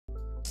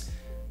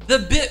The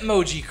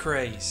Bitmoji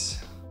craze.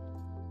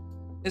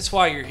 It's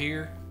why you're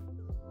here.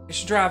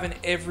 It's driving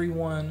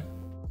everyone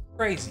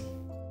crazy.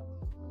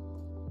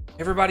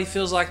 Everybody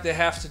feels like they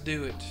have to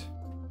do it.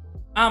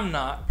 I'm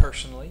not,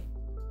 personally,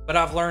 but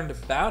I've learned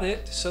about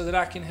it so that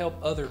I can help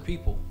other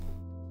people.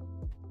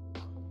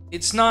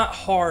 It's not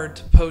hard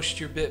to post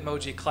your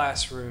Bitmoji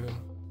Classroom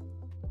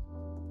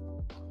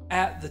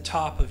at the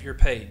top of your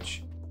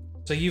page.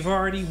 So you've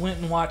already went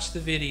and watched the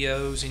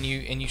videos and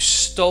you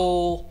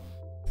stole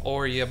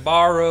or you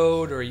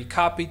borrowed or you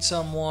copied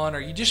someone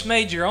or you just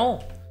made your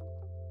own.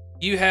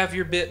 You have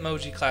your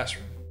Bitmoji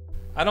Classroom.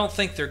 I don't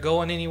think they're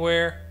going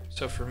anywhere,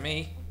 so for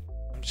me,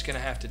 I'm just gonna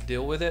have to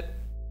deal with it.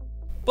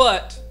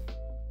 But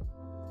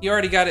you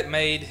already got it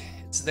made,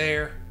 it's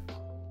there.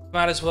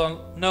 Might as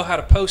well know how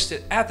to post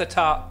it at the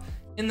top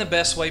in the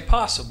best way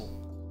possible.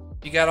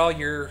 You got all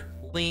your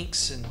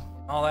links and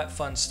all that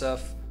fun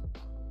stuff.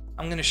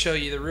 I'm gonna show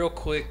you the real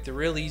quick, the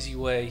real easy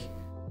way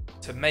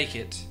to make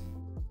it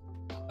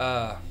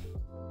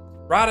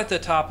right at the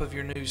top of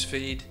your news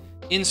feed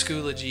in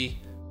Schoology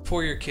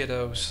for your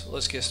kiddos.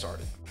 Let's get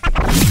started.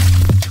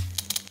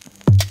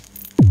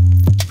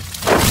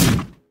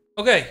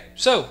 Okay,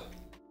 so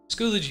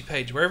Schoology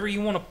page, wherever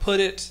you want to put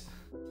it,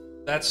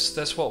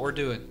 that's what we're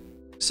doing.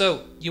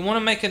 So you want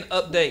to make an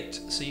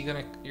update. So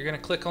you're gonna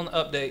click on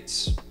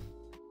updates.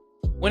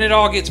 When it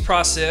all gets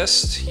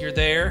processed, you're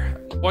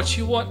there. What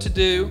you want to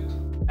do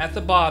at the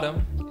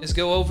bottom is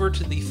go over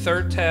to the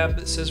third tab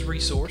that says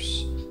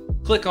resource.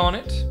 Click on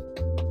it.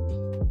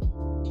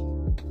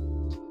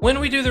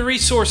 When we do the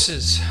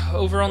resources,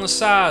 over on the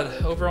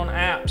side, over on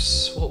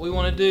apps, what we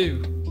want to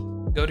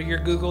do, go to your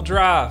Google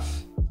Drive.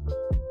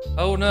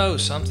 Oh no,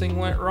 something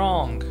went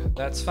wrong.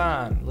 That's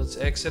fine. Let's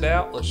exit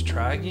out. Let's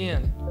try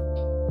again.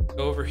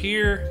 Go over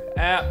here,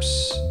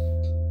 apps,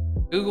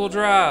 Google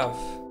Drive.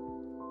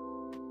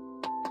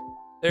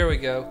 There we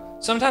go.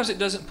 Sometimes it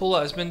doesn't pull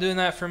up. It's been doing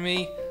that for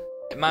me.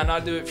 It might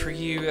not do it for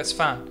you. That's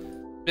fine.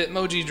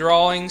 Bitmoji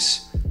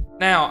drawings.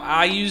 Now,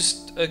 I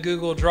used a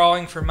Google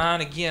drawing for mine.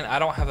 Again, I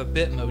don't have a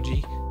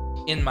Bitmoji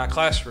in my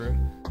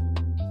classroom.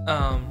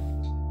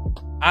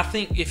 I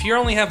think if you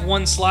only have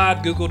one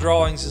slide, Google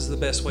Drawings is the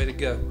best way to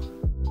go.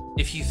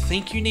 If you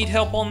think you need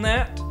help on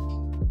that,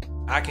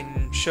 I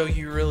can show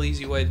you a real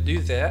easy way to do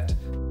that.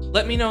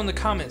 Let me know in the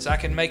comments. I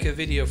can make a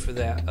video for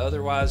that.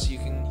 Otherwise, you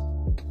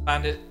can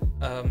find it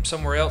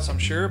somewhere else, I'm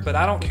sure. But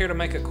I don't care to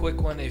make a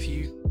quick one if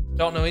you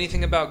don't know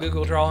anything about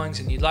Google Drawings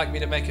and you'd like me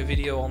to make a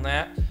video on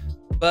that.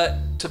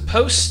 But to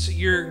post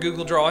your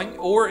Google drawing,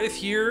 or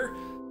if you're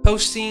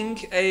posting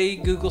a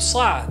Google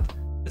slide,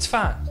 it's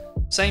fine.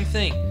 Same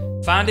thing.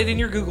 Find it in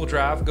your Google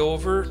Drive, go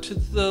over to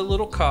the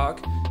little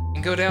cog,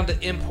 and go down to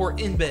Import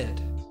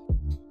Embed.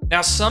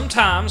 Now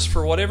sometimes,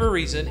 for whatever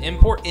reason,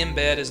 Import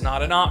Embed is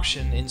not an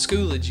option in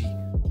Schoology.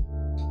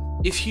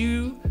 If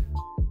you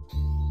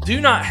do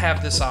not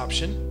have this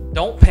option,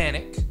 don't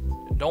panic,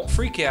 don't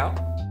freak out,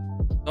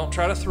 don't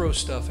try to throw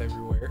stuff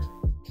everywhere.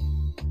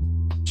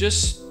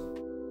 Just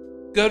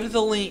go to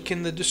the link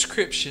in the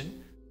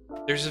description.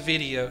 There's a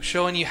video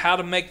showing you how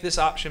to make this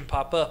option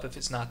pop up if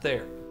it's not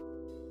there.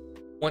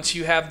 Once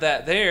you have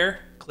that there,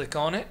 click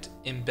on it,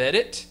 embed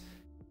it.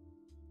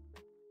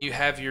 You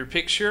have your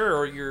picture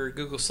or your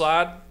Google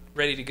slide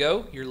ready to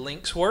go. Your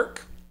links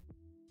work.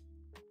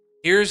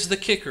 Here's the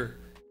kicker.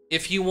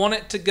 If you want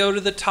it to go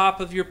to the top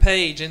of your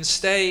page and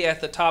stay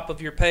at the top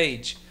of your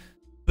page,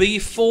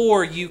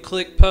 before you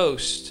click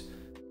post,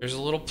 there's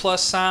a little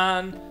plus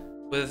sign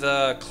with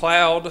a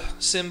cloud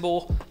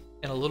symbol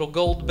and a little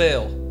gold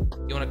bell.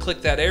 You want to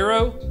click that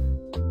arrow,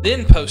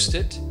 then post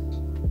it.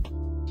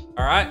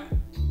 All right.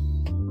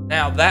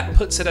 Now that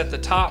puts it at the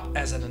top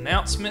as an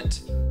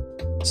announcement.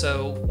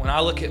 So when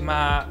I look at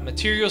my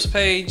materials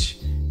page,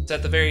 it's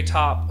at the very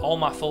top. All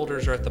my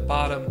folders are at the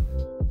bottom.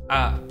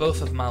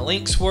 Both of my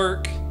links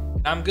work.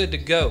 I'm good to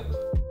go.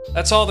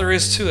 That's all there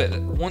is to it.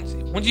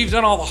 Once you've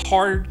done all the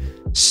hard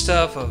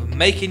stuff of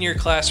making your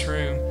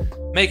classroom,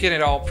 making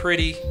it all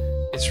pretty,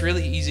 it's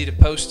really easy to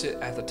post it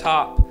at the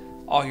top.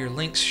 All your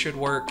links should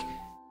work.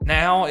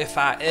 Now, if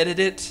I edit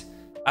it,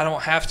 I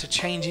don't have to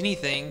change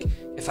anything.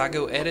 If I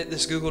go edit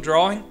this Google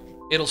drawing,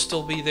 it'll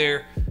still be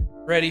there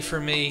ready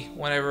for me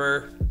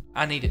whenever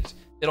I need it.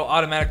 It'll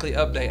automatically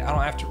update. I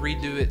don't have to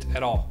redo it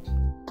at all.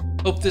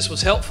 Hope this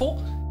was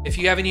helpful. If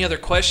you have any other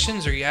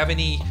questions or you have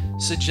any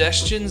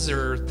suggestions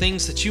or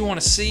things that you want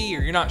to see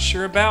or you're not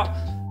sure about,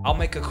 I'll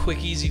make a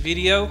quick, easy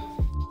video.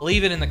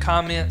 Leave it in the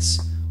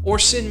comments or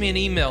send me an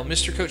email,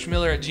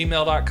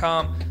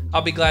 mrcoachmiller@gmail.com.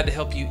 I'll be glad to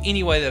help you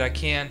any way that I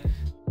can.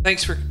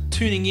 Thanks for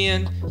tuning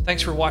in.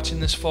 Thanks for watching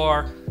this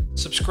far.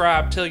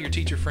 Subscribe, tell your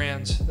teacher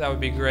friends. That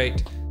would be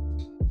great.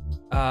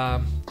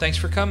 Thanks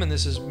for coming.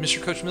 This is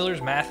Mr. Coach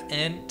Miller's Math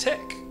and Tech.